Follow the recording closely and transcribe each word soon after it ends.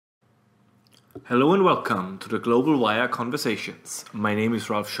Hello and welcome to the Global Wire Conversations. My name is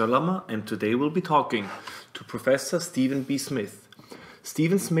Ralph Schirlammer and today we'll be talking to Professor Stephen B. Smith.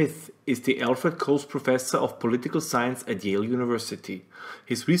 Stephen Smith is the Alfred Cowles Professor of Political Science at Yale University.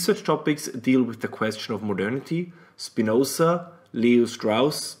 His research topics deal with the question of modernity, Spinoza, Leo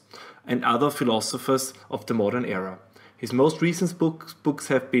Strauss, and other philosophers of the modern era. His most recent books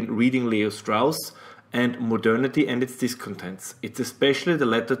have been Reading Leo Strauss and Modernity and its Discontents. It's especially the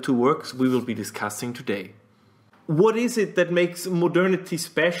latter two works we will be discussing today. What is it that makes modernity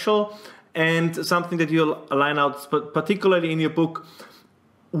special, and something that you'll line out particularly in your book?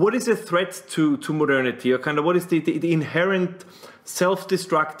 What is a threat to modernity, or kind of what is the inherent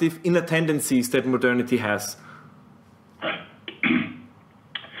self-destructive inner tendencies that modernity has?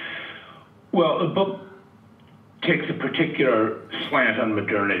 Well, the book takes a particular slant on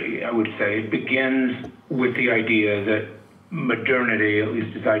modernity, I would say. It begins with the idea that modernity, at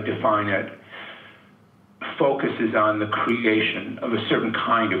least as I define it, focuses on the creation of a certain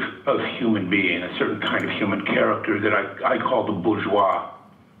kind of human being, a certain kind of human character that I call the bourgeois.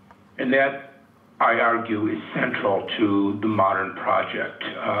 And that, I argue, is central to the modern project,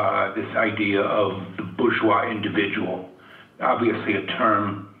 this idea of the bourgeois individual, obviously a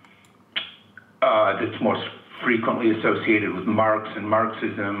term that's more frequently associated with Marx and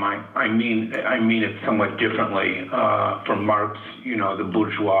Marxism. I mean it somewhat differently. For Marx, the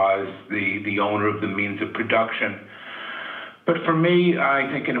bourgeois is the owner of the means of production. But for me, I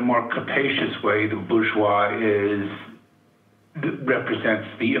think in a more capacious way, the bourgeois represents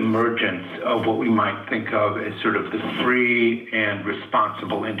the emergence of what we might think of as sort of the free and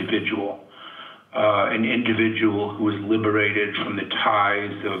responsible individual. An individual who is liberated from the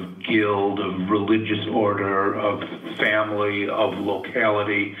ties of guild, of religious order, of family, of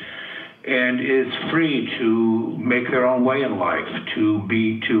locality, and is free to make their own way in life, to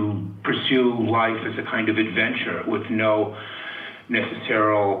pursue life as a kind of adventure with no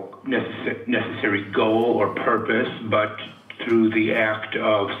necessary goal or purpose, but through the act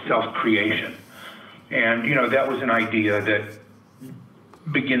of self-creation. And, that was an idea that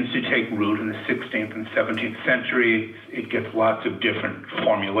begins to take root in the 16th and 17th century. It gets lots of different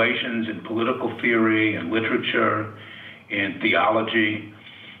formulations in political theory and literature and theology.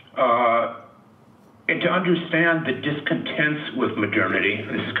 And to understand the discontents with modernity,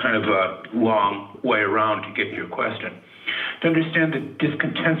 this is kind of a long way around to get to your question. To understand the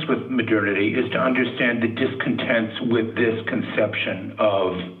discontents with modernity is to understand the discontents with this conception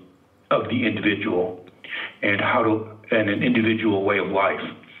of the individual and and an individual way of life.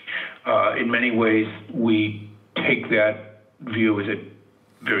 In many ways, we take that view as a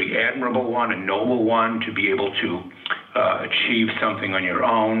very admirable one, a noble one, to be able to achieve something on your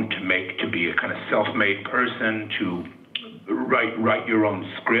own, to be a kind of self-made person, to write your own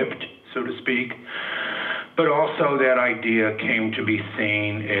script, so to speak. But also that idea came to be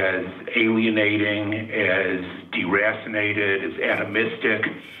seen as alienating, as deracinated, as atomistic,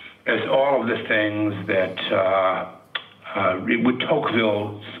 as all of the things that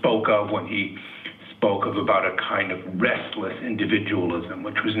Tocqueville spoke of when he spoke about a kind of restless individualism,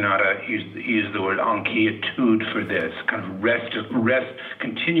 which was not he used the word inquietude for this, kind of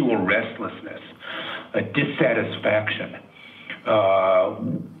continual restlessness, a dissatisfaction,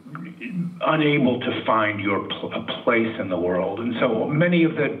 unable to find a place in the world. And so many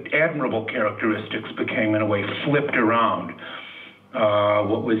of the admirable characteristics became, in a way, flipped around.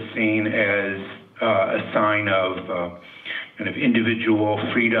 What was seen as a sign of kind of individual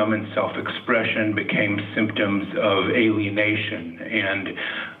freedom and self-expression became symptoms of alienation and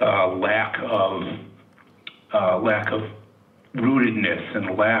lack of rootedness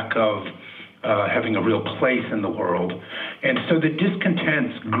and lack of having a real place in the world. And so the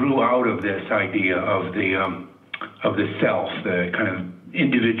discontents grew out of this idea of the self, the kind of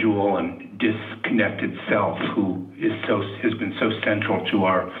individual and disconnected self who has been so central to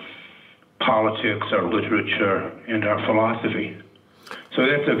our politics, our literature, and our philosophy. So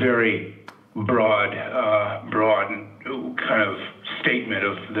that's a very broad kind of statement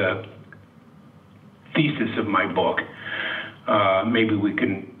of the thesis of my book. Maybe we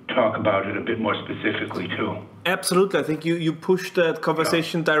can talk about it a bit more specifically too. Absolutely, I think you pushed that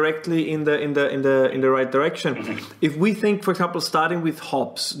conversation directly in the right direction. If we think, for example, starting with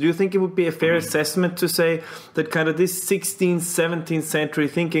Hobbes, do you think it would be a fair assessment to say that kind of this 16th, 17th century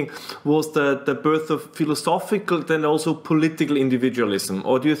thinking was the birth of philosophical, then also political individualism,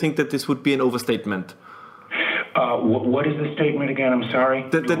 or do you think that this would be an overstatement? What is the statement again? I'm sorry. A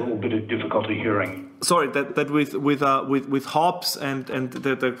little bit of difficulty hearing. Sorry, that with Hobbes and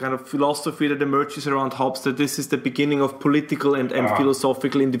the kind of philosophy that emerges around Hobbes, that this is the beginning of political and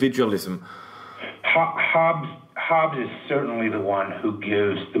philosophical individualism. Hobbes is certainly the one who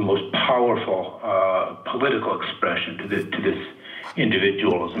gives the most powerful political expression to this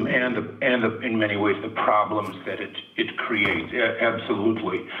individualism and in many ways the problems that it creates.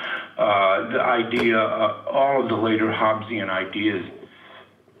 Absolutely, the idea, all of the later Hobbesian ideas,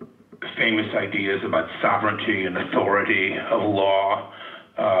 famous ideas about sovereignty and authority of law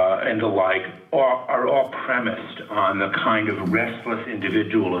and the like, are all premised on the kind of restless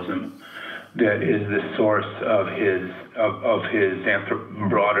individualism that is the source of his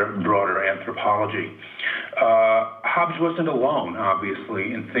broader anthropology. Hobbes wasn't alone,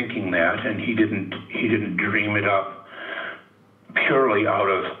 obviously, in thinking that, and he didn't dream it up purely out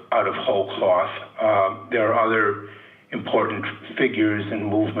of whole cloth. There are other important figures and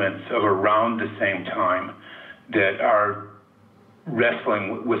movements of around the same time that are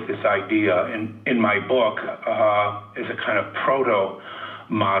wrestling with this idea. In my book, as a kind of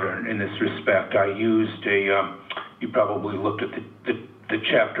proto-modern in this respect, I used you probably looked at the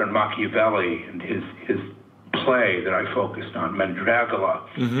chapter on Machiavelli and his play that I focused on, Mandragola,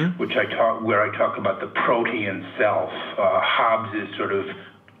 where I talk about the protean self, Hobbes' sort of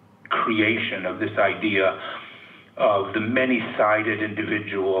creation of this idea of the many-sided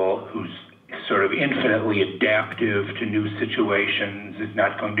individual who's sort of infinitely adaptive to new situations, is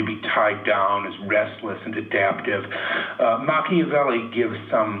not going to be tied down, is restless and adaptive. Machiavelli gives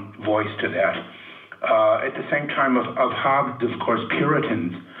some voice to that. At the same time of Hobbes, of course,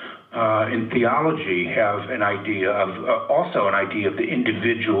 Puritans in theology have an idea of, also an idea of the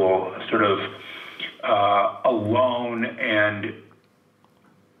individual sort of alone and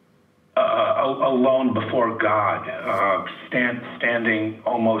alone before God, standing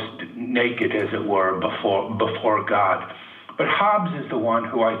almost naked, as it were, before God. But Hobbes is the one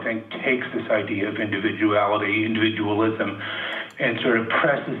who I think takes this idea of individualism, and sort of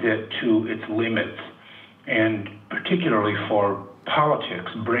presses it to its limits, and particularly for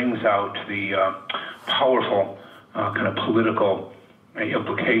politics, brings out the powerful kind of political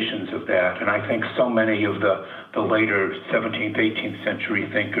implications of that. And I think so many of the later 17th, 18th century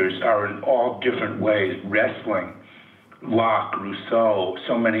thinkers are in all different ways wrestling, Locke, Rousseau,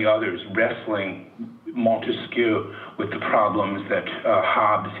 so many others wrestling, Montesquieu, with the problems that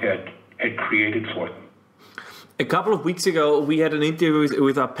Hobbes had created for them. A couple of weeks ago, we had an interview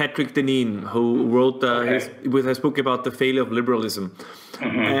with Patrick Deneen, who wrote his book about the failure of liberalism.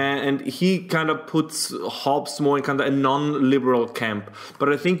 And he kind of puts Hobbes more in kind of a non-liberal camp. But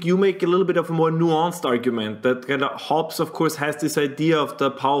I think you make a little bit of a more nuanced argument that kind of Hobbes, of course, has this idea of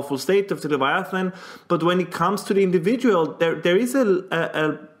the powerful state, of the Leviathan. But when it comes to the individual, there is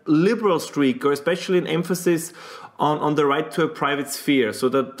a liberal streak, or especially an emphasis on the right to a private sphere. So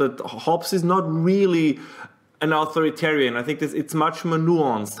that Hobbes is not really an authoritarian. I think it's much more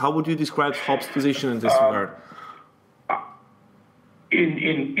nuanced. How would you describe Hobbes' position in this regard?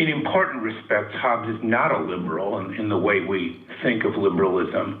 In important respects, Hobbes is not a liberal in the way we think of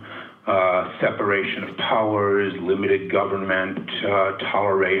liberalism, separation of powers, limited government,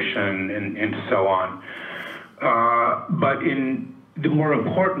 toleration, and so on. But in the more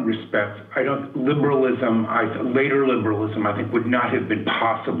important respects, later liberalism, I think, would not have been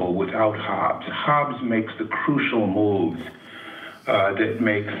possible without Hobbes. Hobbes makes the crucial moves that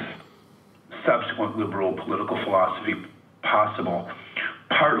makes subsequent liberal political philosophy possible.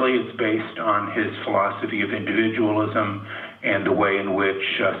 Partly it's based on his philosophy of individualism and the way in which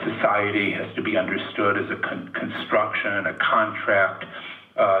society has to be understood as a construction, a contract,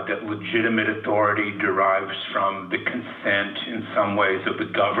 that legitimate authority derives from the consent, in some ways, of the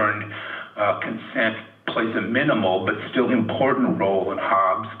governed. Consent plays a minimal but still important role in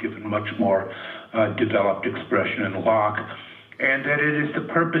Hobbes, given much more developed expression in Locke. And that it is the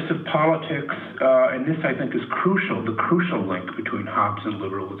purpose of politics, and this I think is crucial, the crucial link between Hobbes and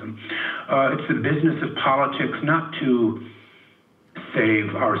liberalism. It's the business of politics not to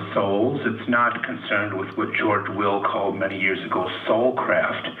save our souls. It's not concerned with what George Will called many years ago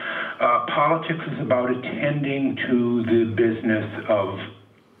soulcraft. Politics is about attending to the business of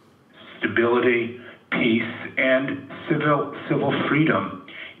stability, peace, and civil freedom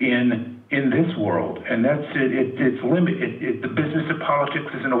in this world, and that's it. It's limited. The business of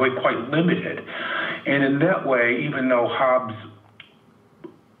politics is in a way quite limited, and in that way, even though Hobbes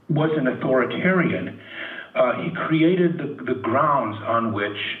was an authoritarian, he created the grounds on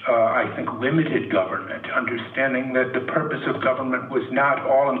which I think limited government, understanding that the purpose of government was not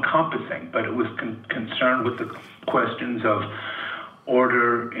all-encompassing, but it was concerned with the questions of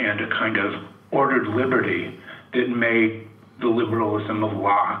order and a kind of ordered liberty that made the liberalism of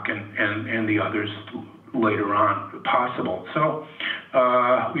Locke and the others later on possible. So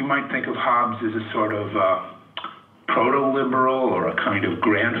we might think of Hobbes as a sort of proto-liberal or a kind of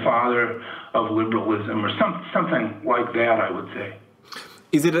grandfather of liberalism or something like that, I would say.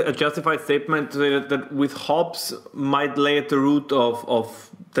 Is it a justified statement to say that with Hobbes might lay at the root of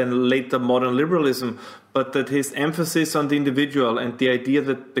then later modern liberalism, but that his emphasis on the individual and the idea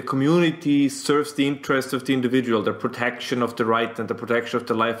that the community serves the interests of the individual, the protection of the right and the protection of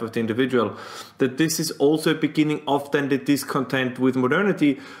the life of the individual, that this is also a beginning of then the discontent with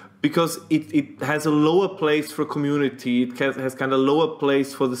modernity, because it has a lower place for community, it has kind of a lower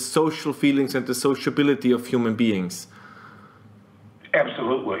place for the social feelings and the sociability of human beings.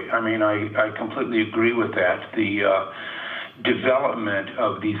 Absolutely. I mean, I completely agree with that. The development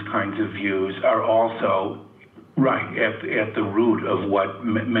of these kinds of views are also right at the root of what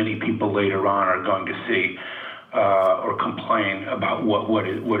many people later on are going to see or complain about what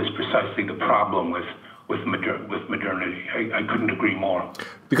is precisely the problem with modernity. I couldn't agree more.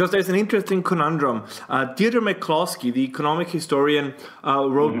 Because there's an interesting conundrum. Deirdre McCloskey, the economic historian,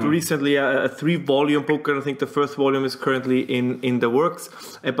 wrote recently a 3-volume book, and I think the first volume is currently in the works,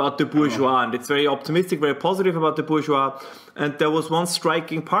 about the bourgeois. And it's very optimistic, very positive about the bourgeois. And there was one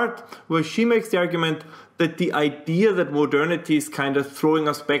striking part where she makes the argument that the idea that modernity is kind of throwing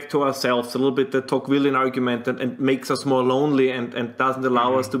us back to ourselves, a little bit the Tocquevillian argument, and makes us more lonely and doesn't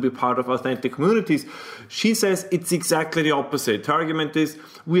allow us to be part of authentic communities. She says it's exactly the opposite. Her argument is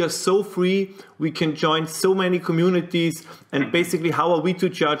we are so free, we can join so many communities, and basically how are we to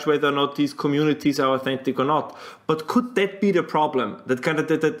judge whether or not these communities are authentic or not? But could that be the problem? That kind of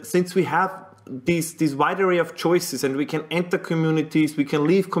that since we have this wide array of choices and we can enter communities, we can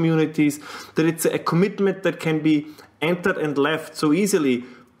leave communities, that it's a commitment that can be entered and left so easily,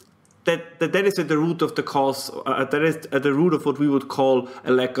 that is at the root of the cause, that is at the root of what we would call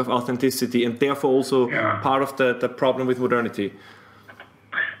a lack of authenticity, and therefore also part of the problem with modernity.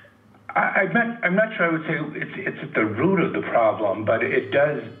 I'm not sure I would say it's at the root of the problem, but it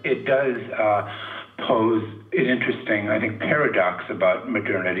does pose an interesting, I think, paradox about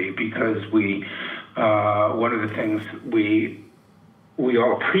modernity, because one of the things we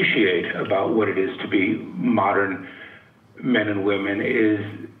all appreciate about what it is to be modern men and women is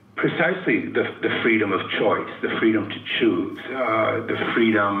precisely the freedom of choice, the freedom to choose, the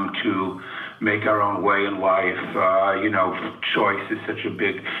freedom to make our own way in life. Choice is such a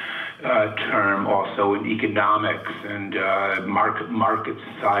big term also in economics and market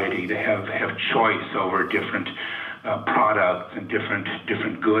society, to have choice over different products and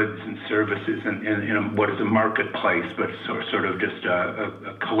different goods and services in what is a marketplace, but sort of just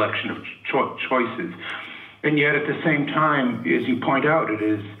a collection of choices. And yet at the same time, as you point out, it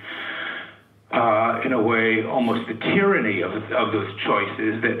is in a way almost the tyranny of those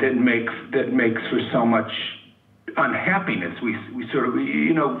choices that makes for so much unhappiness. We sort of,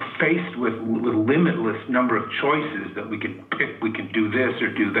 faced with limitless number of choices that we can pick. We can do this or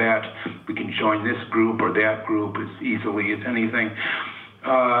do that. We can join this group or that group as easily as anything.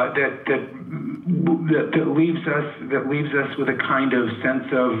 That leaves us with a kind of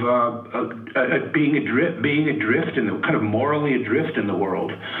sense of being adrift in the kind of morally adrift in the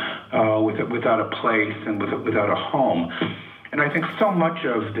world, without a place and without a home. And I think so much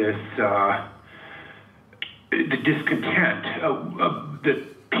of this. The discontent that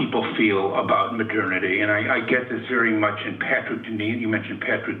people feel about modernity, and I get this very much in Patrick Deneen. You mentioned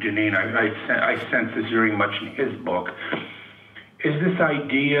Patrick Deneen. I sense this very much in his book. Is this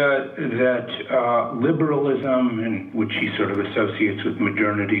idea that liberalism, and which he sort of associates with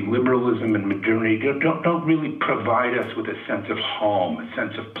modernity, liberalism and modernity don't really provide us with a sense of home, a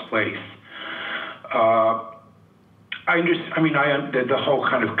sense of place. The whole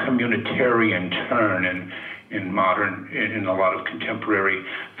kind of communitarian turn in a lot of contemporary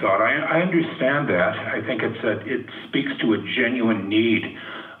thought. I understand that. I think it speaks to a genuine need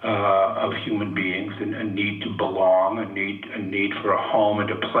of human beings, and a need to belong, a need for a home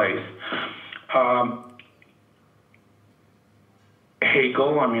and a place.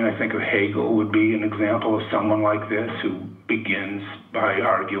 Hegel, I think of Hegel would be an example of someone like this, who begins by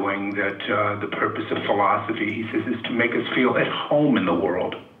arguing that the purpose of philosophy, he says, is to make us feel at home in the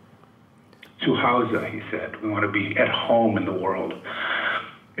world. Zu Hause, he said, we want to be at home in the world.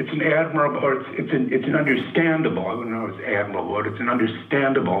 It's an admirable, or it's an understandable, I wouldn't know if it's admirable, but it's an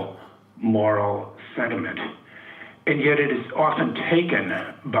understandable moral sentiment. And yet it is often taken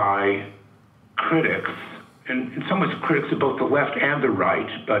by critics, and in some ways critics of both the left and the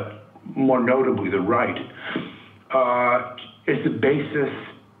right, but more notably the right, as the basis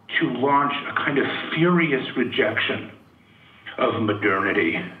to launch a kind of furious rejection of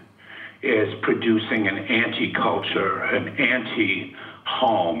modernity as producing an anti-culture, an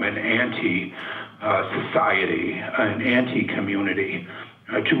anti-home, an anti-society, an anti-community,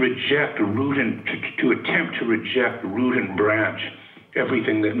 to reject root and to attempt to reject root and branch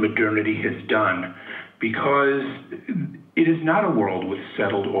everything that modernity has done, because it is not a world with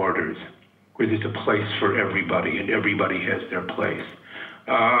settled orders where there's a place for everybody and everybody has their place.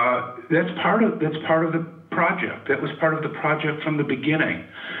 That's part of the project. That was part of the project from the beginning.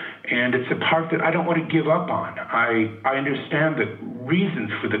 And it's a part that I don't want to give up on. I understand the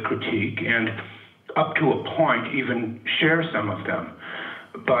reasons for the critique and up to a point even share some of them.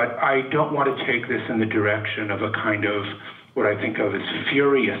 But I don't want to take this in the direction of a kind of what I think of as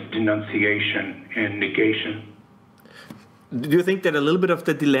furious denunciation and negation. Do you think that a little bit of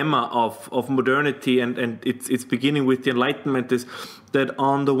the dilemma of modernity and its beginning with the Enlightenment is that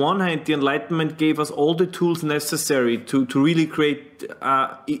on the one hand, the Enlightenment gave us all the tools necessary to really create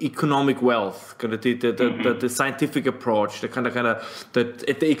economic wealth, kind of the scientific approach,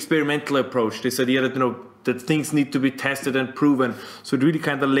 the experimental approach, this idea that that things need to be tested and proven. So it really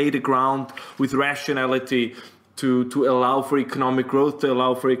kind of laid the ground with rationality to allow for economic growth, to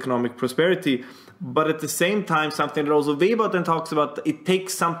allow for economic prosperity. But at the same time, something that also Weber then talks about, it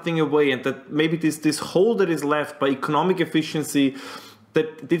takes something away, and that maybe this hole that is left by economic efficiency,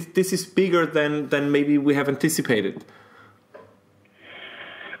 that this is bigger than maybe we have anticipated.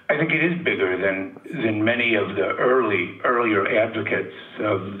 I think it is bigger than many of the earlier advocates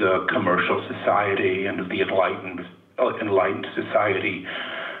of the commercial society and of the enlightened society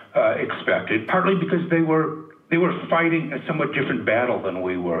expected, partly because they were fighting a somewhat different battle than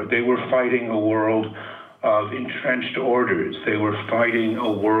we were. They were fighting a world of entrenched orders. They were fighting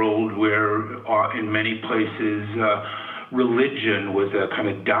a world where, in many places, religion was a kind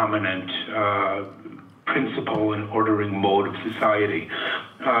of dominant principle and ordering mode of society.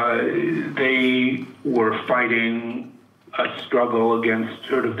 They were fighting a struggle against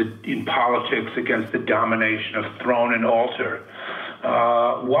in politics against the domination of throne and altar.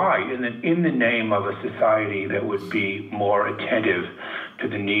 Why? In the name of a society that would be more attentive to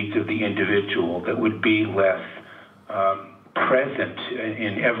the needs of the individual, that would be less present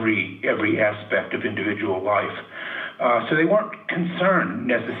in every aspect of individual life. So they weren't concerned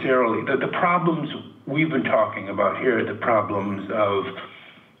necessarily. The problems we've been talking about here, the problems of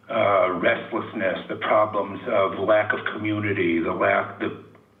restlessness, the problems of lack of community, the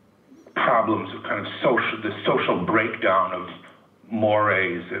problems of kind of the social breakdown of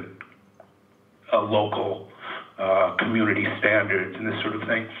mores and local community standards and this sort of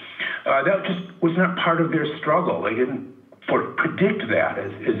thing. That just was not part of their struggle. They didn't predict that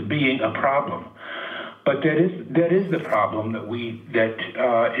as being a problem. But that is the problem that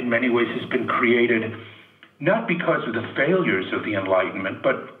in many ways has been created, not because of the failures of the Enlightenment,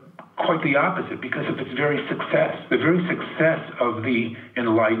 but quite the opposite, because of its very success. The very success of the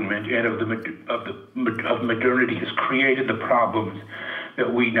Enlightenment and of modernity has created the problems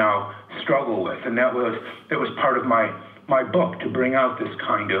that we now struggle with, and that was part of my book, to bring out this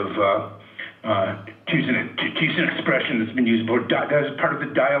kind of to use an expression that's been used before. That is part of the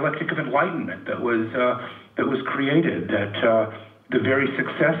dialectic of enlightenment that was created. That the very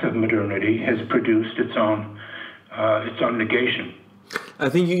success of modernity has produced its own negation. I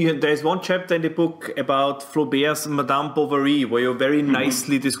think there's one chapter in the book about Flaubert's Madame Bovary, where you very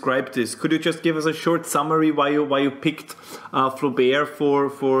nicely describe this. Could you just give us a short summary why you picked Flaubert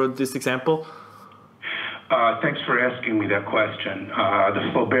for this example? Thanks for asking me that question.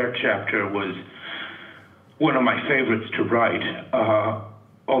 The Flaubert chapter was one of my favorites to write,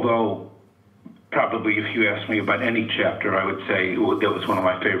 although probably if you asked me about any chapter, I would say that was one of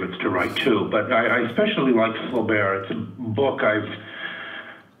my favorites to write too. But I especially liked Flaubert. It's a book I've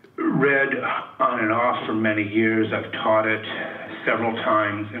read on and off for many years. I've taught it several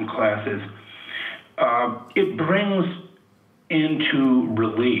times in classes. It brings into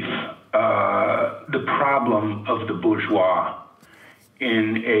relief the problem of the bourgeois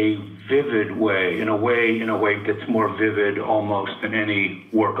in a vivid way, in a way that's more vivid almost than any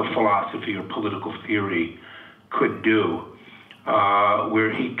work of philosophy or political theory could do,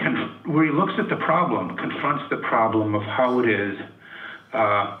 where he looks at the problem, confronts the problem of how it is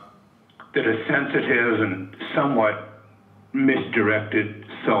that a sensitive and somewhat misdirected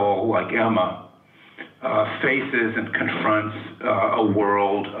soul like Emma faces and confronts a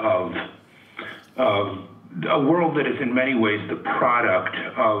world that is in many ways the product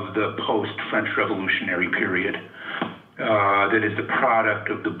of the post-French Revolutionary period, that is the product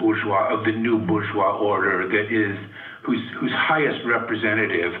of the new bourgeois order, whose highest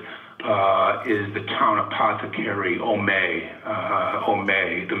representative is the town apothecary Homais,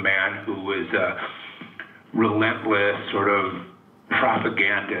 the man who was a relentless sort of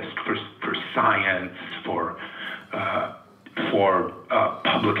propagandist for science, for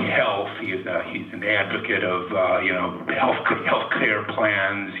public health. He's an advocate of healthcare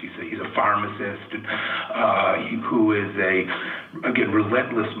plans. He's a pharmacist, who is again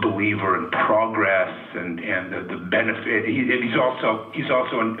relentless believer in progress and the benefit. He's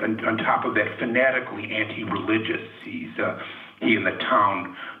also on top of that fanatically anti-religious. He and the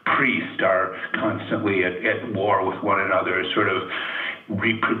town priest are constantly at war with one another, sort of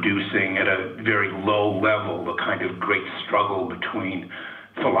reproducing at a very low level the kind of great struggle between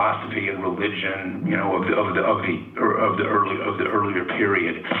philosophy and religion, of the earlier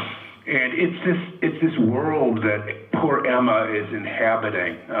period. And it's this world that poor Emma is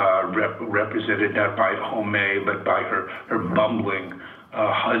inhabiting, represented not by Homais but by her bumbling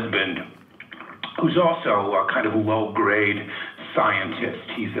husband, who's also a kind of low-grade scientist.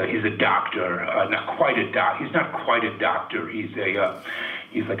 He's a doctor, not quite a doctor. He's not quite a doctor. He's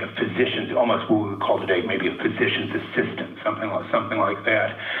like a physician's, almost what we would call today maybe a physician's assistant, something like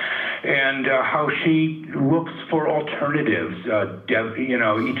that. And how she looks for alternatives,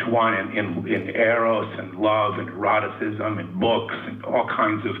 each one in eros and love and eroticism and books and all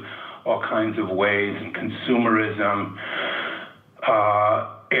kinds of ways, and consumerism.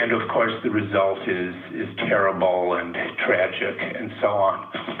 And of course, the result is terrible and tragic and so on.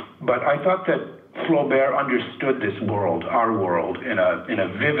 But I thought that Flaubert understood this world, our world, in a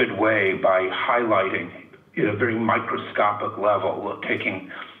vivid way by highlighting at a very microscopic level,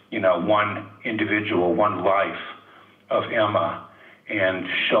 taking one individual, one life of Emma, and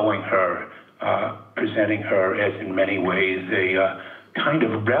showing her, presenting her as in many ways a kind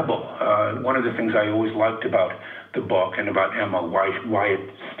of rebel. One of the things I always liked about the book and about Emma, why it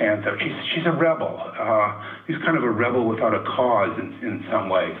stands out. She's a rebel. She's kind of a rebel without a cause in some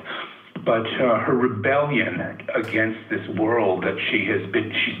ways. But her rebellion against this world that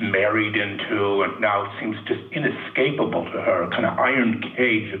she's married into, and now seems just inescapable to her, a kind of iron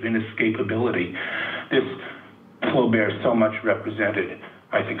cage of inescapability. This Flaubert so much represented,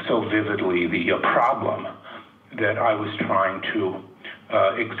 I think, so vividly the problem that I was trying to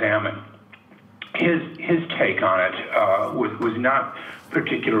examine. His take on it was not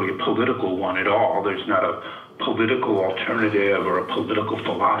particularly a political one at all. There's not a political alternative or a political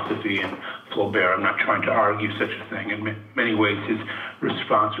philosophy in Flaubert. I'm not trying to argue such a thing. In many ways, his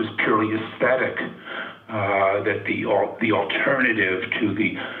response was purely aesthetic, that the alternative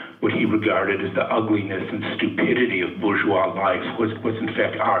to what he regarded as the ugliness and stupidity of bourgeois life was in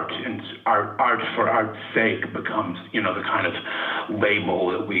fact art, and art for art's sake becomes the kind of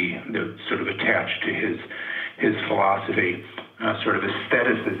label that sort of attached to his philosophy, sort of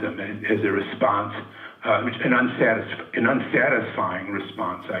aestheticism as a response, an unsatisfying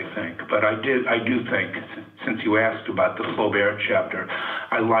response, I think. But I do think, since you asked about the Flaubert chapter,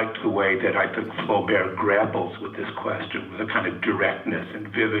 I liked the way that I think Flaubert grapples with this question with a kind of directness and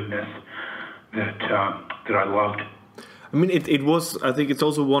vividness that I loved. I mean, it was, I think it's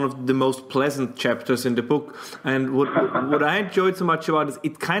also one of the most pleasant chapters in the book. And what I enjoyed so much about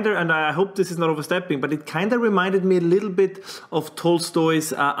it kind of, and I hope this is not overstepping, but it kind of reminded me a little bit of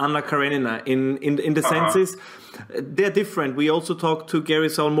Tolstoy's Anna Karenina in the senses. They're different. We also talked to Gary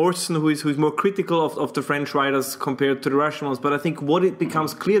Saul Morrison, who is more critical of the French writers compared to the Russian ones. But I think what it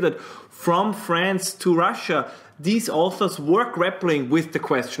becomes clear that from France to Russia, these authors were grappling with the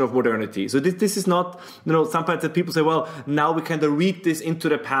question of modernity. So this is not, sometimes that people say, well, now we kind of read this into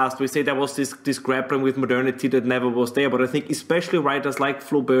the past. We say there was this grappling with modernity that never was there. But I think especially writers like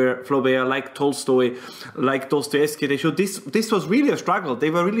Flaubert, like Tolstoy, like Dostoevsky, they showed this was really a struggle.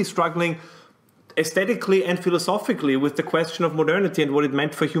 They were really struggling aesthetically and philosophically with the question of modernity and what it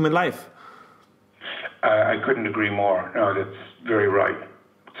meant for human life. I couldn't agree more. No, that's very right.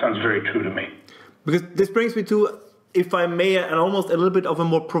 Sounds very true to me. Because this brings me to, if I may, an almost a little bit of a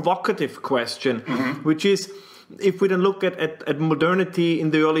more provocative question, which is, if we then look at modernity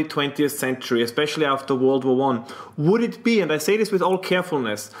in the early 20th century, especially after World War I, would it be, and I say this with all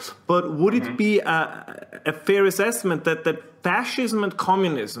carefulness, but would it be a fair assessment that fascism and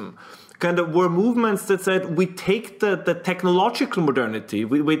communism kind of were movements that said, we take the technological modernity,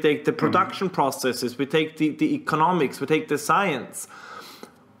 we take the production processes, we take the economics, we take the science,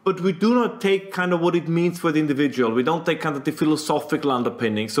 but we do not take kind of what it means for the individual. We don't take kind of the philosophical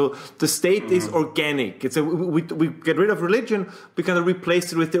underpinning. So the state is organic. It's we get rid of religion, we kind of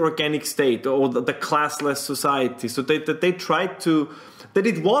replace it with the organic state or the classless society. So they tried to that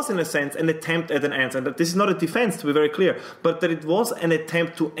it was, in a sense, an attempt at an answer. And that this is not a defense, to be very clear, but that it was an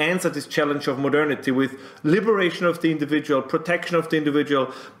attempt to answer this challenge of modernity with liberation of the individual, protection of the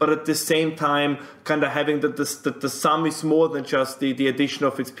individual, but at the same time kind of having that the sum is more than just the addition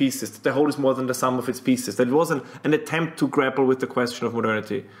of its pieces, that the whole is more than the sum of its pieces, that it was an attempt to grapple with the question of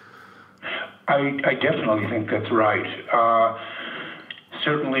modernity. I definitely think that's right.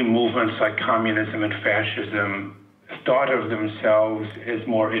 Certainly movements like communism and fascism thought of themselves as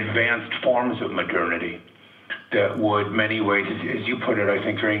more advanced forms of modernity that would, many ways, as you put it, I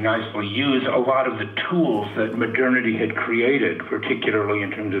think very nicely, use a lot of the tools that modernity had created, particularly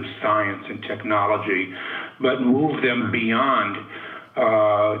in terms of science and technology, but move them beyond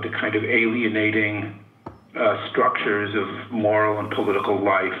the kind of alienating structures of moral and political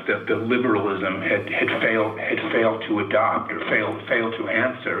life that liberalism had failed to adopt or failed to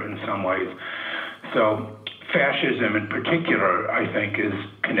answer in some ways. So fascism in particular, I think, is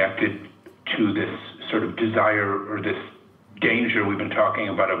connected to this sort of desire or this danger we've been talking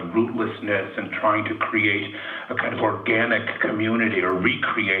about of rootlessness and trying to create a kind of organic community or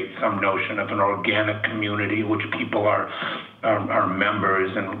recreate some notion of an organic community in which people are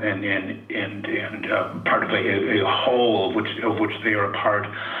members and part of a whole of which they are a part.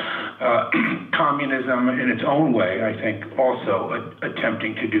 Communism, in its own way, I think, also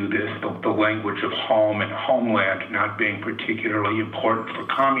attempting to do this. The language of home and homeland not being particularly important for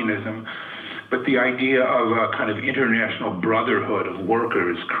communism, but the idea of a kind of international brotherhood of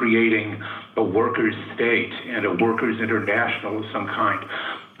workers, creating a workers' state and a workers' international of some kind.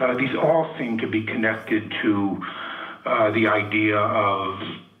 These all seem to be connected to the idea of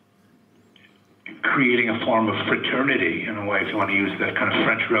creating a form of fraternity, in a way, if you want to use that kind of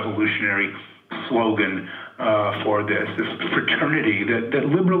French Revolutionary slogan for this fraternity that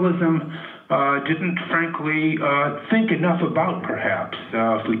liberalism didn't, frankly, think enough about, perhaps.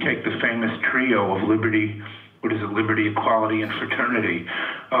 If we take the famous trio of liberty, liberty, equality, and fraternity,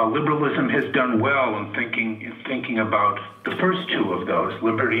 liberalism has done well in thinking about the first two of those,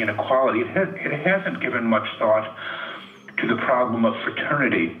 liberty and equality. It hasn't given much thought to the problem of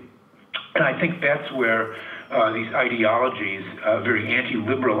fraternity. And I think that's where these ideologies, very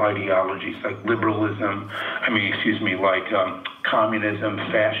anti-liberal ideologies like liberalism, like communism,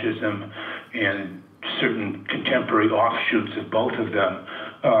 fascism, and certain contemporary offshoots of both of them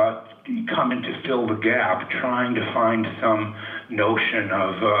come in to fill the gap, trying to find some notion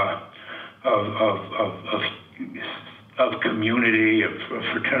of community, of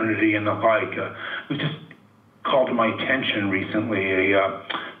fraternity, and the like. It was just called to my attention recently a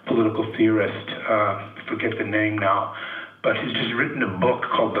political theorist, forget the name now, but he's just written a book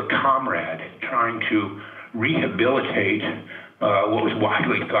called The Comrade, trying to rehabilitate what was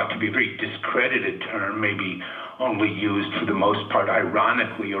widely thought to be a very discredited term, maybe only used for the most part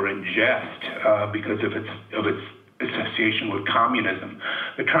ironically or in jest because of its association with communism.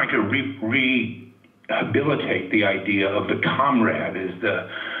 They're trying to rehabilitate the idea of the comrade as the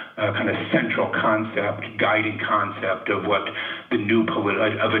kind of central concept, guiding concept of what the new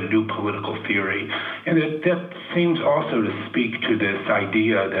of a new political theory, and that seems also to speak to this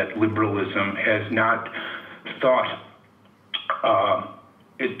idea that liberalism has not thought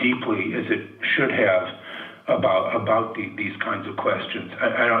as deeply as it should have about these kinds of questions.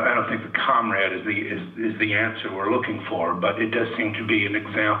 I don't think the comrade is the answer we're looking for, but it does seem to be an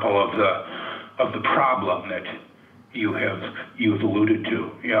example of the problem that you've alluded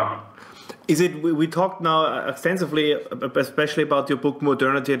to. Yeah. Is it? We talked now extensively, especially about your book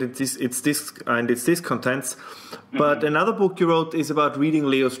Modernity and its Discontents. But another book you wrote is about reading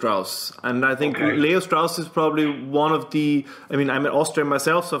Leo Strauss, and I think Leo Strauss is probably one of the. I mean, I'm an Austrian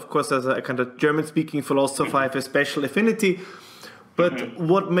myself, so of course, as a kind of German-speaking philosopher, I have a special affinity. But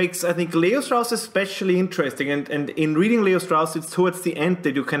what makes, I think, Leo Strauss especially interesting, and in reading Leo Strauss, it's towards the end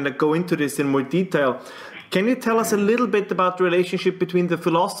that you kind of go into this in more detail. Can you tell us a little bit about the relationship between the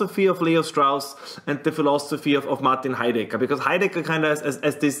philosophy of Leo Strauss and the philosophy of Martin Heidegger? Because Heidegger kind of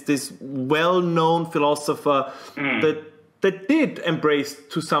as this well-known philosopher that did embrace,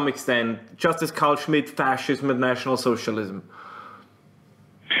 to some extent, just as Carl Schmitt, fascism and National Socialism.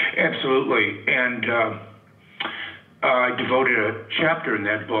 Absolutely. And I devoted a chapter in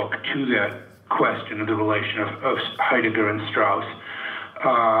that book to that question of the relation of Heidegger and Strauss.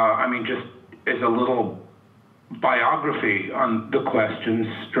 Just as a little biography on the question,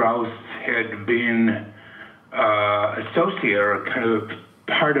 Strauss had been associated, or kind of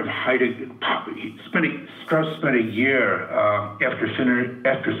part of Heidegger. Strauss spent a year after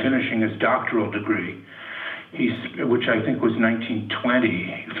finishing his doctoral degree, which I think was 1920.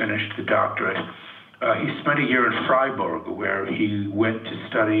 He finished the doctorate. He spent a year in Freiburg, where he went to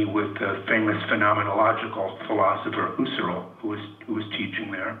study with the famous phenomenological philosopher Husserl, who was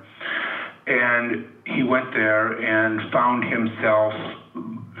teaching there. And he went there and found himself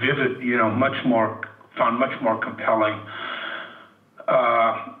found much more compelling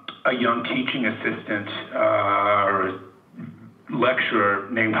a young teaching assistant or lecturer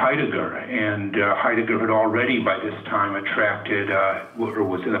named Heidegger, and Heidegger had already by this time attracted, or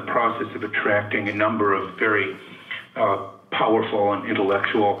was in the process of attracting, a number of very powerful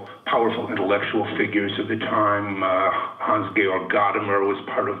intellectual figures of the time. Hans-Georg Gadamer was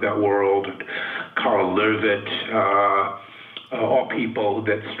part of that world, and Karl Löwit, all people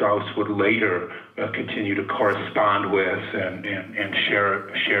that Strauss would later continue to correspond with and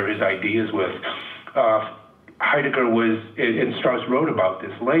share his ideas with. Heidegger was, and Strauss wrote about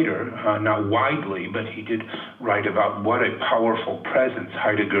this later, not widely, but he did write about what a powerful presence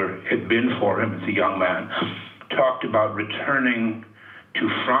Heidegger had been for him as a young man. Talked about returning to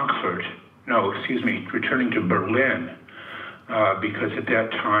returning to Berlin, because at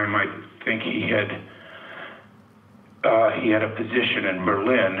that time I think he had a position in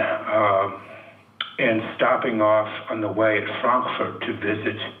Berlin, and stopping off on the way at Frankfurt to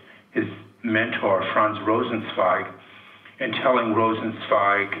visit his mentor, Franz Rosenzweig, and telling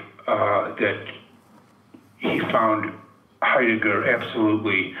Rosenzweig that he found Heidegger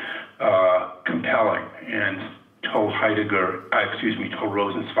absolutely compelling, and told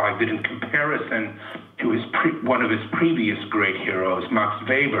Rosenzweig that in comparison to one of his previous great heroes, Max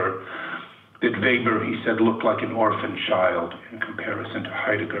Weber, that Weber, he said, looked like an orphan child in comparison to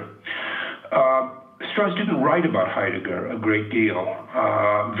Heidegger. Strauss didn't write about Heidegger a great deal,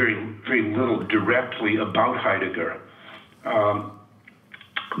 very little directly about Heidegger.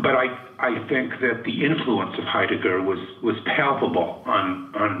 But I think that the influence of Heidegger was palpable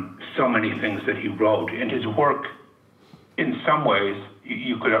on so many things that he wrote. And his work, in some ways,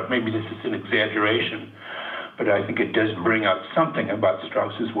 you could, maybe this is an exaggeration, but I think it does bring out something about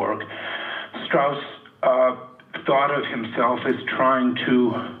Strauss's work. Strauss thought of himself as trying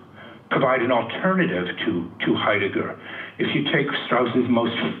to provide an alternative to Heidegger. If you take Strauss's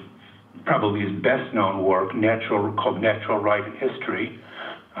probably his best-known work, called Natural Right and History,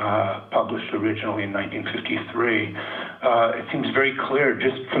 published originally in 1953, it seems very clear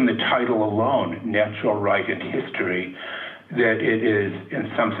just from the title alone, Natural Right and History, that it is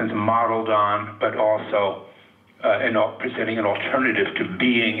in some sense modeled on, but also presenting an alternative to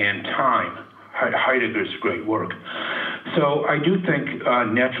Being and Time, Heidegger's great work. So I do think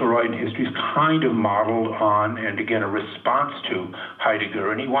Natural Right and History is kind of modeled on, and again, a response to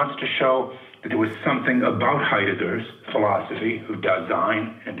Heidegger. And he wants to show that there was something about Heidegger's philosophy of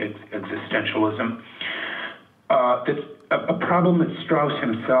Dasein and existentialism that's a problem that Strauss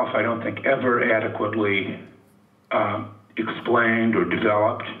himself, I don't think, ever adequately explained or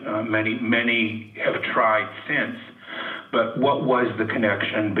developed. Many have tried since. But what was the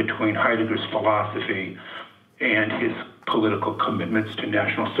connection between Heidegger's philosophy and his political commitments to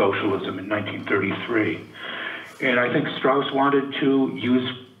National Socialism in 1933? And I think Strauss wanted to use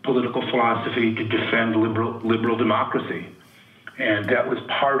political philosophy to defend liberal democracy. And that was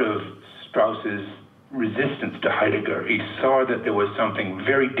part of Strauss's resistance to Heidegger. He saw that there was something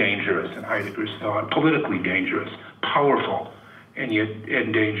very dangerous in Heidegger's thought, politically dangerous, powerful, and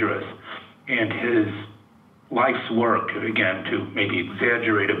dangerous. And his life's work, again, to maybe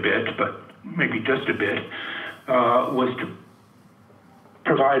exaggerate a bit, but maybe just a bit, was to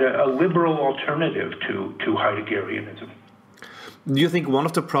provide a liberal alternative to Heideggerianism. Do you think one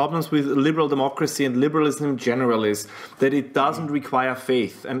of the problems with liberal democracy and liberalism in general is that it doesn't require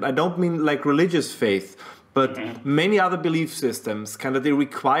faith? And I don't mean like religious faith, but many other belief systems, they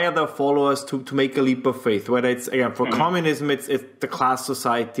require their followers to make a leap of faith. Whether it's, again, for communism, it's the class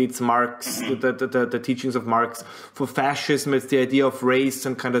society, it's Marx, the teachings of Marx. For fascism, it's the idea of race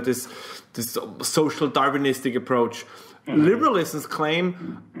and this social Darwinistic approach. Liberalism's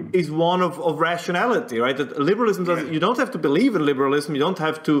claim is one of rationality, right? That liberalism you don't have to believe in liberalism, you don't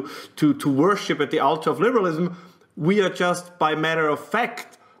have to worship at the altar of liberalism. We are just, by matter of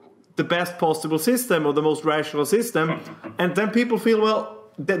fact, the best possible system or the most rational system. And then people feel, well,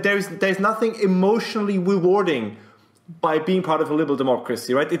 there's nothing emotionally rewarding by being part of a liberal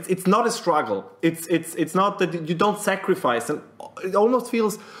democracy, right? It's not a struggle. It's not that you don't sacrifice. And it almost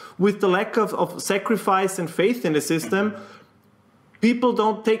feels, with the lack of sacrifice and faith in the system, people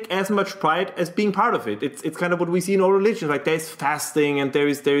don't take as much pride as being part of it. It's kind of what we see in all religions. Like there's fasting and there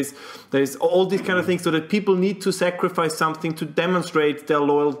is all these kind of things, so that people need to sacrifice something to demonstrate their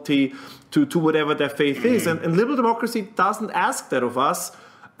loyalty to whatever their faith is. And liberal democracy doesn't ask that of us.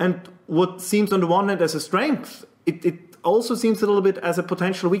 And what seems on the one hand as a strength, it also seems a little bit as a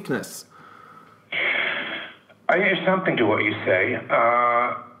potential weakness. I think there's something to what you say.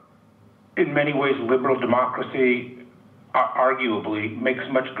 In many ways, liberal democracy arguably makes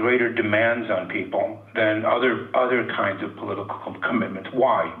much greater demands on people than other kinds of political commitments.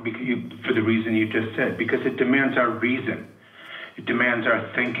 Why? Because for the reason you just said, because it demands our reason. It demands our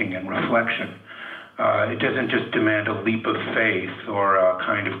thinking and reflection. It doesn't just demand a leap of faith or a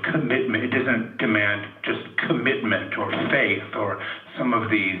kind of commitment. It doesn't demand just commitment or faith or some of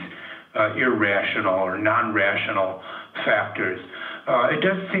these irrational or non-rational factors. It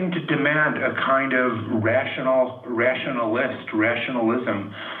does seem to demand a kind of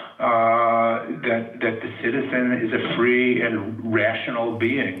rationalism, that the citizen is a free and rational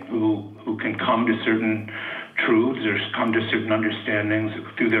being who can come to certain truths or come to certain understandings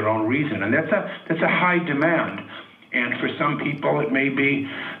through their own reason. And that's a high demand. And for some people, it may be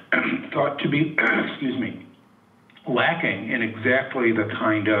thought to be, lacking in exactly the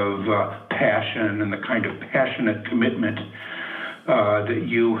kind of passion and the kind of passionate commitment that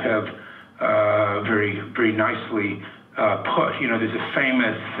you have very, very nicely put. You know, there's a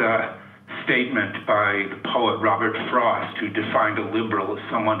famous statement by the poet Robert Frost, who defined a liberal as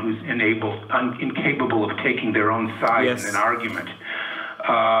someone who's incapable of taking their own side in an argument.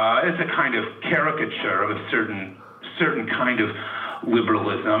 It's a kind of caricature of a certain kind of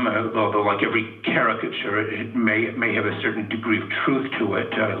liberalism, although like every caricature, it may have a certain degree of truth to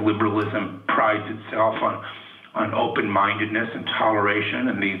it. Liberalism prides itself on open-mindedness and toleration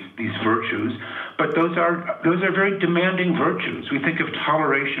and these virtues, but those are very demanding virtues. We think of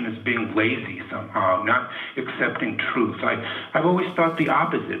toleration as being lazy somehow, not accepting truth. I've always thought the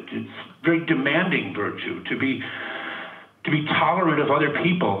opposite. It's very demanding virtue to be tolerant of other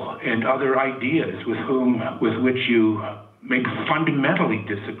people and other ideas with which you may fundamentally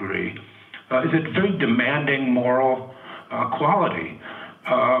disagree. Is a very demanding moral quality.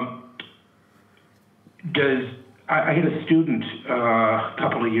 I had a student a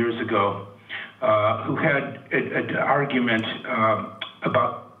couple of years ago who had an argument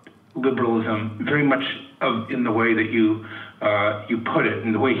about liberalism very much in the way that you put it,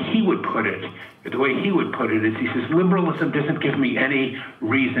 and the way he would put it. The way he would put it is, he says, liberalism doesn't give me any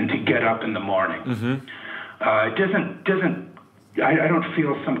reason to get up in the morning. Mm-hmm. It doesn't. I don't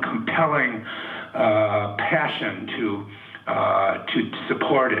feel some compelling passion to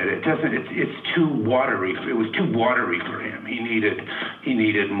support it. It doesn't. It's too watery. It was too watery for him. He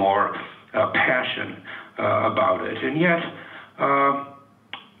needed more passion about it. And yet,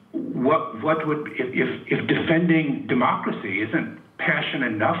 what would if defending democracy isn't passion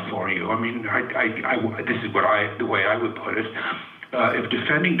enough for you? I mean, this is the way I would put it. If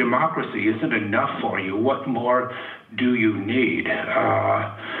defending democracy isn't enough for you, what more do you need?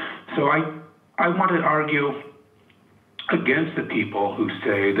 So I want to argue against the people who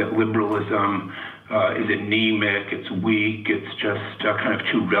say that liberalism is anemic, it's weak, it's just kind of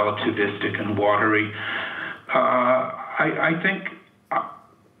too relativistic and watery. I think,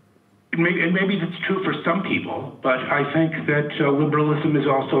 maybe that's true for some people, but I think that liberalism is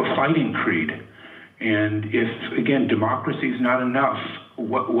also a fighting creed. And if, again, democracy is not enough,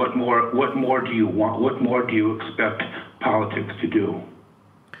 what more do you want? What more do you expect politics to do?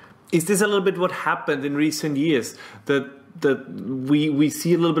 Is this a little bit what happened in recent years, that we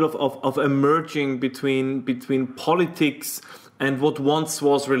see a little bit of emerging between politics and what once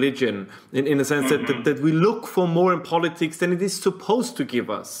was religion, in a sense mm-hmm. that we look for more in politics than it is supposed to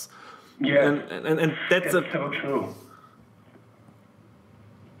give us? Yeah, and that's so true.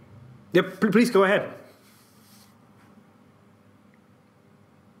 Yeah, please go ahead.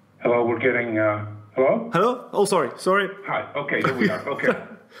 Hello, we're getting. Hello? Hello? Oh, sorry. Hi. Okay, here we are. Okay.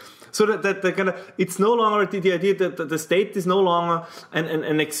 So that kind of, it's no longer the idea that the state is no longer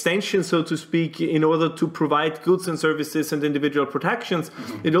an extension, so to speak, in order to provide goods and services and individual protections.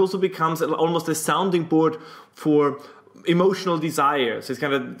 Mm-hmm. It also becomes almost a sounding board for emotional desires. It's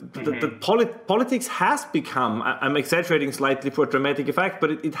kind of mm-hmm. Politics has become, I'm exaggerating slightly for a dramatic effect, but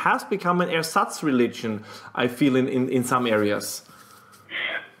it has become an ersatz religion, I feel, in some areas.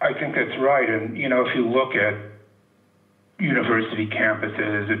 I think that's right. And, if you look at university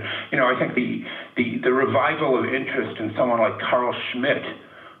campuses, and, I think the revival of interest in someone like Carl Schmitt,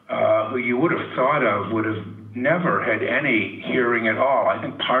 who you would have thought of would have never had any hearing at all. I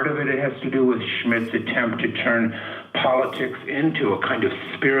think part of it has to do with Schmitt's attempt to turn politics into a kind of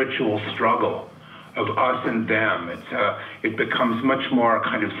spiritual struggle of us and them. It becomes much more a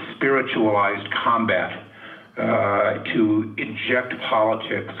kind of spiritualized combat to inject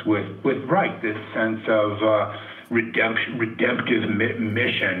politics with this sense of redemptive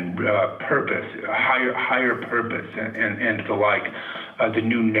mission, purpose, higher purpose, and the like. The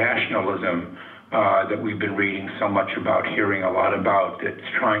new nationalism that we've been reading so much about, hearing a lot about, that's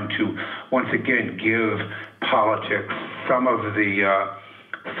trying to once again give politics some of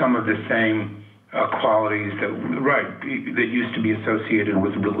the same qualities that used to be associated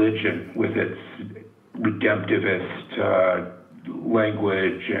with religion, with its redemptivist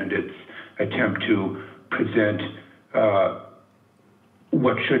language and its attempt to present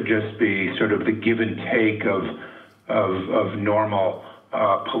what should just be sort of the give and take of normal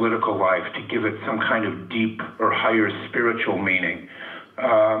political life, to give it some kind of deep or higher spiritual meaning.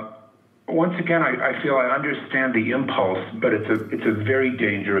 Once again, I feel I understand the impulse, but it's a very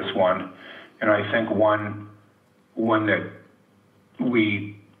dangerous one, and I think one that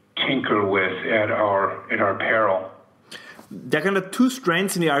we tinker with at our peril. There are kind of two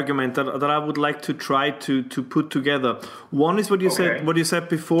strands in the argument that I would like to try to put together. One is what you said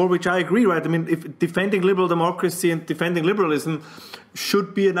before, which I agree, right? I mean, if defending liberal democracy and defending liberalism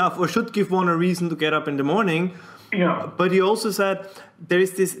should be enough, or should give one a reason to get up in the morning. Yeah. But you also said there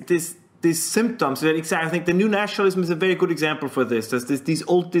is these symptoms. I think the new nationalism is a very good example for this. These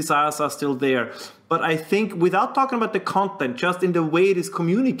old desires are still there. But I think, without talking about the content, just in the way it is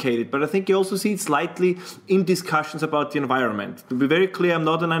communicated, but I think you also see it slightly in discussions about the environment. To be very clear, I'm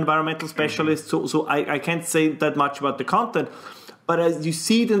not an environmental specialist, so I can't say that much about the content. But as you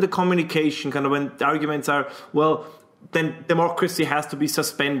see it in the communication, kind of when the arguments are, well, then democracy has to be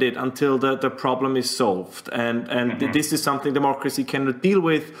suspended until the problem is solved. And this is something democracy cannot deal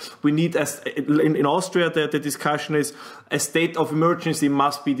with. We need, in Austria, the discussion is a state of emergency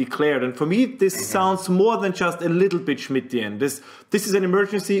must be declared. And for me, this sounds more than just a little bit Schmittian. This is an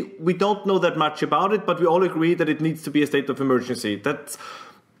emergency. We don't know that much about it, but we all agree that it needs to be a state of emergency.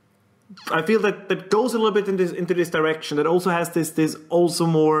 I feel that goes a little bit into this direction. That also has this also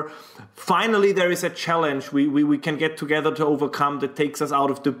more. Finally, there is a challenge we can get together to overcome that takes us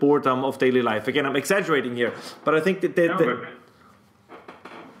out of the boredom of daily life. Again, I'm exaggerating here, but I think that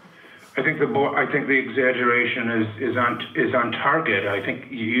I think the exaggeration is on target. I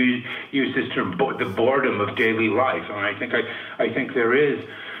think you use this term, the boredom of daily life, and I think there is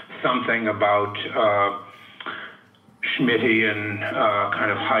something about Schmittian kind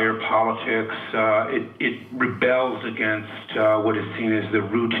of higher politics. It rebels against what is seen as the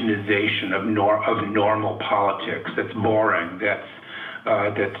routinization of normal politics. That's boring. That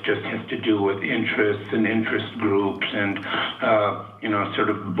just has to do with interests and interest groups and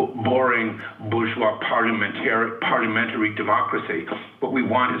sort of boring bourgeois parliamentary democracy. What we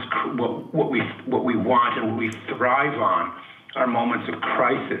want is what we want and what we thrive on are moments of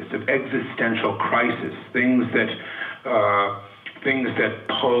crisis, of existential crisis, things that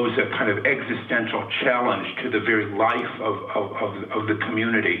pose a kind of existential challenge to the very life of the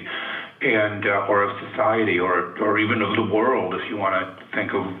community and or of society or even of the world, if you want to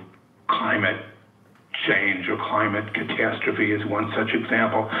think of climate change or climate catastrophe as one such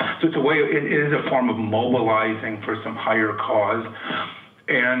example. So it's it is a form of mobilizing for some higher cause,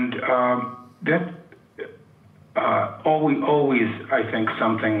 and that always I think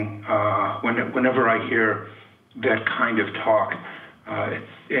something whenever I hear that kind of talk,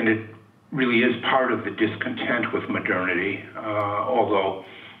 and it really is part of the discontent with modernity, although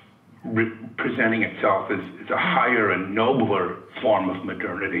presenting itself as a higher and nobler form of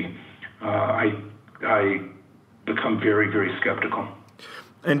modernity, I become very, very skeptical.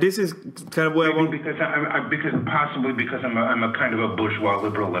 And this is kind of where because I'm a kind of a bourgeois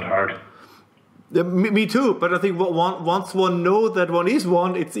liberal at heart. Me too, but I think once one knows that one is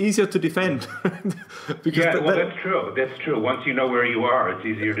one, it's easier to defend. That's true. That's true. Once you know where you are, it's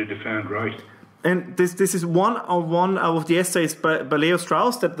easier to defend, right? And this is one of the essays by Leo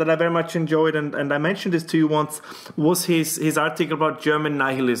Strauss that I very much enjoyed, and I mentioned this to you once, was his article about German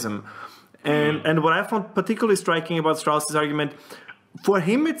nihilism. And what I found particularly striking about Strauss's argument, for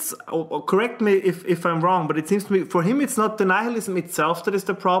him it's, correct me if I'm wrong, but it seems to me, for him it's not the nihilism itself that is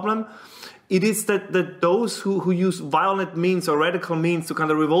the problem. It is that those who use violent means or radical means to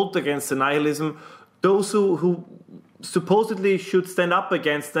kind of revolt against the nihilism, those who supposedly should stand up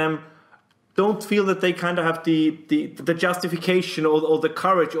against them, don't feel that they kind of have the justification or the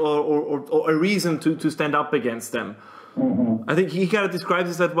courage or a reason to stand up against them. Mm-hmm. I think he kind of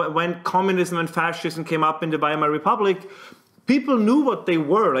describes it that when communism and fascism came up in the Weimar Republic, people knew what they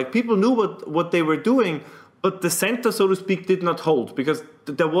were, like people knew what they were doing, but the center, so to speak, did not hold because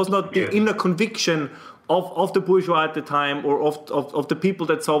there was not the inner conviction of the bourgeois at the time or of the people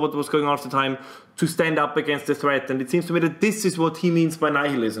that saw what was going on at the time to stand up against the threat. And it seems to me that this is what he means by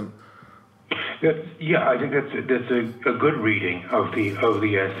nihilism. I think that's a good reading of the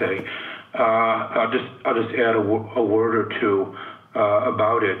essay. I'll just add a word or two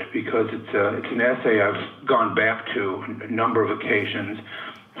about it, because it's an essay I've gone back to a number of occasions.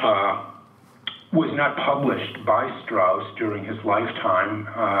 Was not published by Strauss during his lifetime.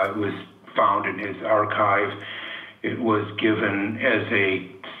 It was found in his archive. It was given as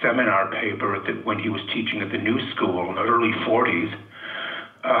a seminar paper when he was teaching at the New School in the early 40s.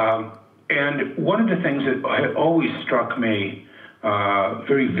 And one of the things that had always struck me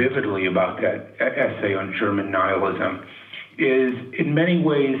very vividly about that essay on German nihilism is, in many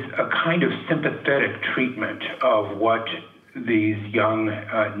ways, a kind of sympathetic treatment of what these young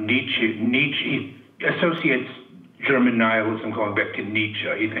Nietzsche associates German nihilism going back to Nietzsche.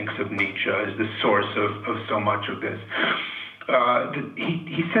 He thinks of Nietzsche as the source of so much of this.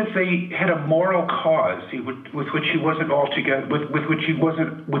 He says they had a moral cause with which he wasn't altogether, with which he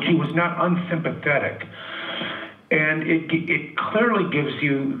was not unsympathetic, and it clearly gives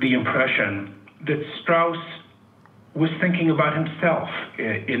you the impression that Strauss was thinking about himself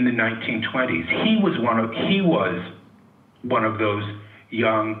in the 1920s. He was one of those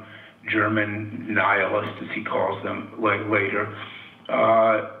young German nihilists, as he calls them later,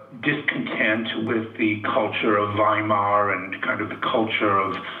 discontent with the culture of Weimar and kind of the culture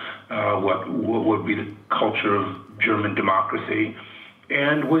of what would be the culture of German democracy,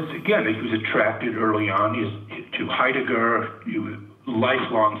 and he was attracted early on to Heidegger,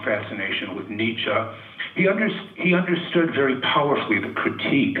 lifelong fascination with Nietzsche. He understood very powerfully the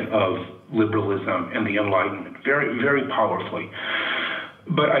critique of liberalism and the Enlightenment, very, very powerfully.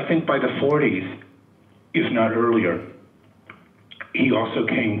 But I think by the 40s, if not earlier, he also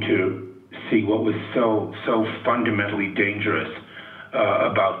came to see what was so fundamentally dangerous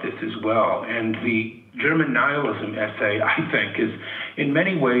about this as well. And the German nihilism essay, I think, is in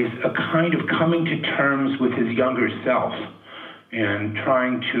many ways a kind of coming to terms with his younger self and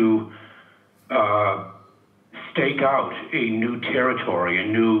trying to stake out a new territory, a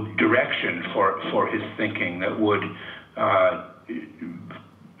new direction for his thinking that would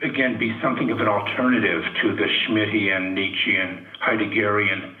again be something of an alternative to the Schmittian, Nietzschean,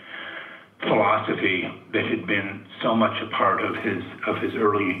 Heideggerian philosophy that had been so much a part of his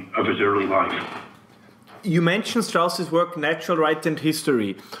early life. You mentioned Strauss's work, Natural Right and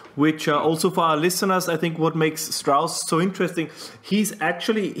History, which also for our listeners, I think what makes Strauss so interesting, he's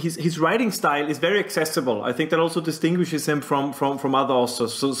actually, his writing style is very accessible. I think that also distinguishes him from other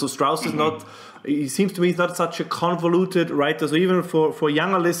authors. So Strauss is not, he seems to me, he's not such a convoluted writer. So even for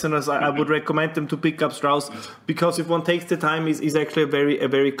younger listeners, I would recommend them to pick up Strauss, because if one takes the time, he's actually a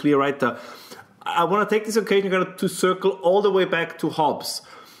very clear writer. I want to take this occasion kind of to circle all the way back to Hobbes.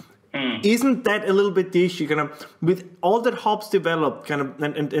 Isn't that a little bit the issue, kind of, with all that Hobbes developed, kind of,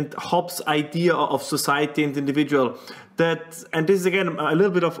 and Hobbes' idea of society and individual, that, and this is again a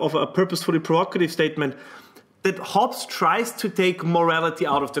little bit of a purposefully provocative statement, that Hobbes tries to take morality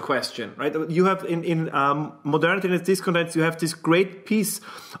out of the question, right? You have in Modernity and its Discontents, you have this great piece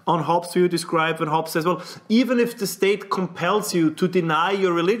on Hobbes where you describe when Hobbes says, well, even if the state compels you to deny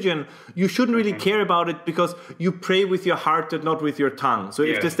your religion, you shouldn't really care about it because you pray with your heart and not with your tongue. So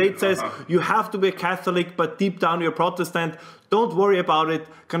if the state says you have to be a Catholic, but deep down you're Protestant, don't worry about it.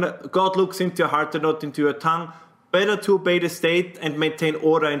 Kind of, God looks into your heart and not into your tongue. Better to obey the state and maintain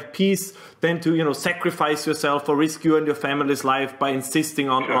order and peace than to, sacrifice yourself or risk you and your family's life by insisting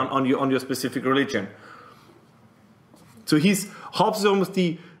on your specific religion. So Hobbes is almost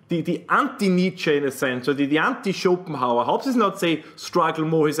the anti-Nietzsche in a sense, or the anti-Schopenhauer. Hobbes does not say struggle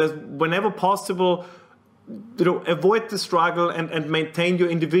more. He says whenever possible, avoid the struggle and maintain your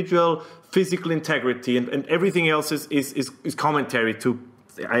individual physical integrity, and everything else is commentary to.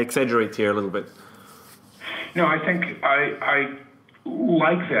 I exaggerate here a little bit. No, I think I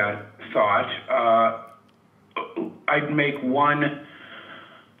like that thought. I'd make one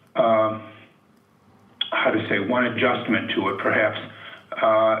adjustment to it, perhaps.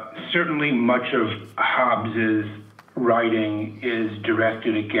 Certainly much of Hobbes's writing is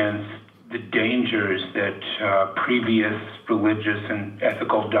directed against the dangers that previous religious and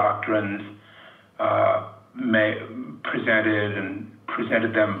ethical doctrines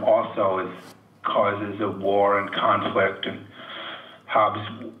presented them also as causes of war and conflict, and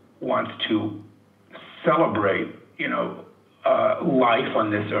Hobbes wants to celebrate, life on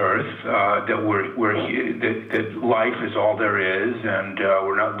this earth, that we're here, that life is all there is, and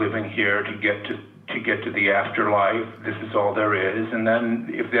we're not living here to get to the afterlife. This is all there is, and then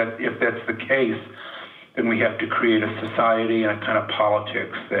if that's the case, then we have to create a society and a kind of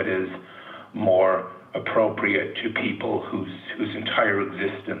politics that is more appropriate to people whose entire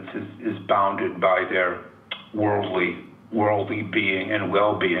existence is bounded by their worldly being and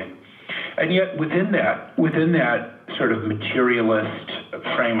well-being. And yet within that sort of materialist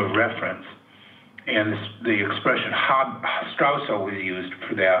frame of reference, and the expression Strauss always used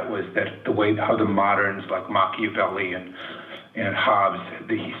for that was that how the moderns like Machiavelli and Hobbes,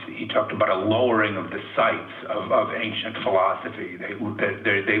 he talked about a lowering of the sights of ancient philosophy. They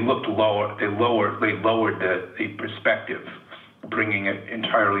looked lower. They lowered the perspective, bringing it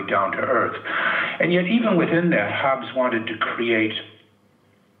entirely down to earth. And yet, even within that, Hobbes wanted to create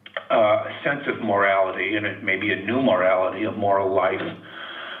a sense of morality, and maybe a new morality, a moral life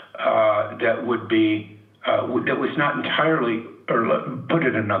that would be that was not entirely. Or put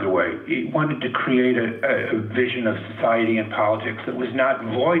it another way, he wanted to create a vision of society and politics that was not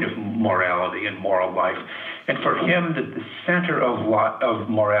void of morality and moral life. And for him, that the center of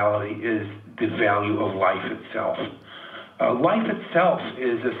morality is the value of life itself. Life itself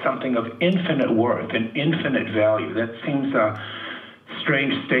is something of infinite worth and infinite value. That seems a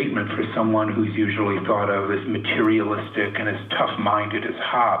strange statement for someone who's usually thought of as materialistic and as tough-minded as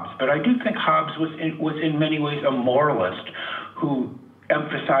Hobbes. But I do think Hobbes was in many ways a moralist who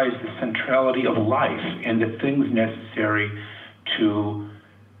emphasized the centrality of life and the things necessary to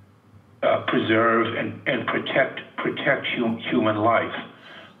preserve and protect human life.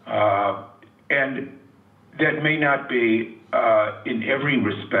 And that may not be in every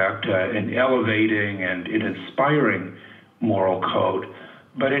respect an elevating and an inspiring moral code,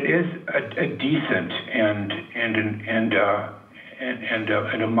 but it is a decent and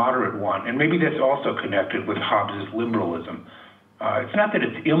a moderate one. And maybe that's also connected with Hobbes' liberalism. It's not that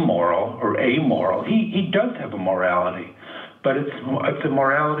it's immoral or amoral. He does have a morality, but it's a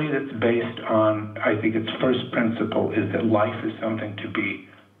morality that's based on, I think its first principle is that life is something to be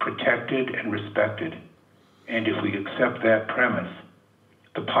protected and respected. And if we accept that premise,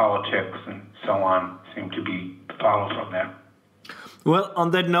 the politics and so on seem to follow from that. Well, on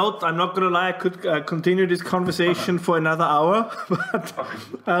that note, I'm not going to lie, I could continue this conversation for another hour.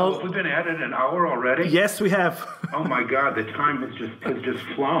 But we've been at it an hour already? Yes, we have. Oh my God, the time has just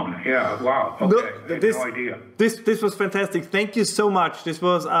flown. Yeah, wow. Okay, no idea. This was fantastic. Thank you so much. This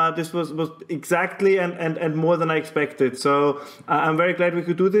was exactly and more than I expected. So I'm very glad we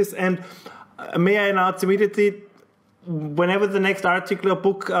could do this. And may I announce immediately, whenever the next article or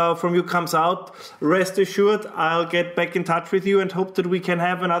book from you comes out, rest assured I'll get back in touch with you and hope that we can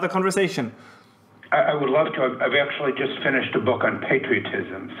have another conversation. I would love to. I've actually just finished a book on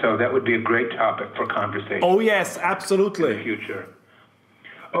patriotism, so that would be a great topic for conversation. Oh yes, absolutely. In the future.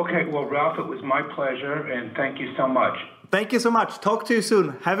 Okay, well, Ralph, it was my pleasure, and thank you so much. Thank you so much. Talk to you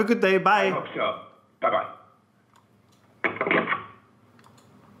soon. Have a good day. Bye. I hope so. Bye-bye.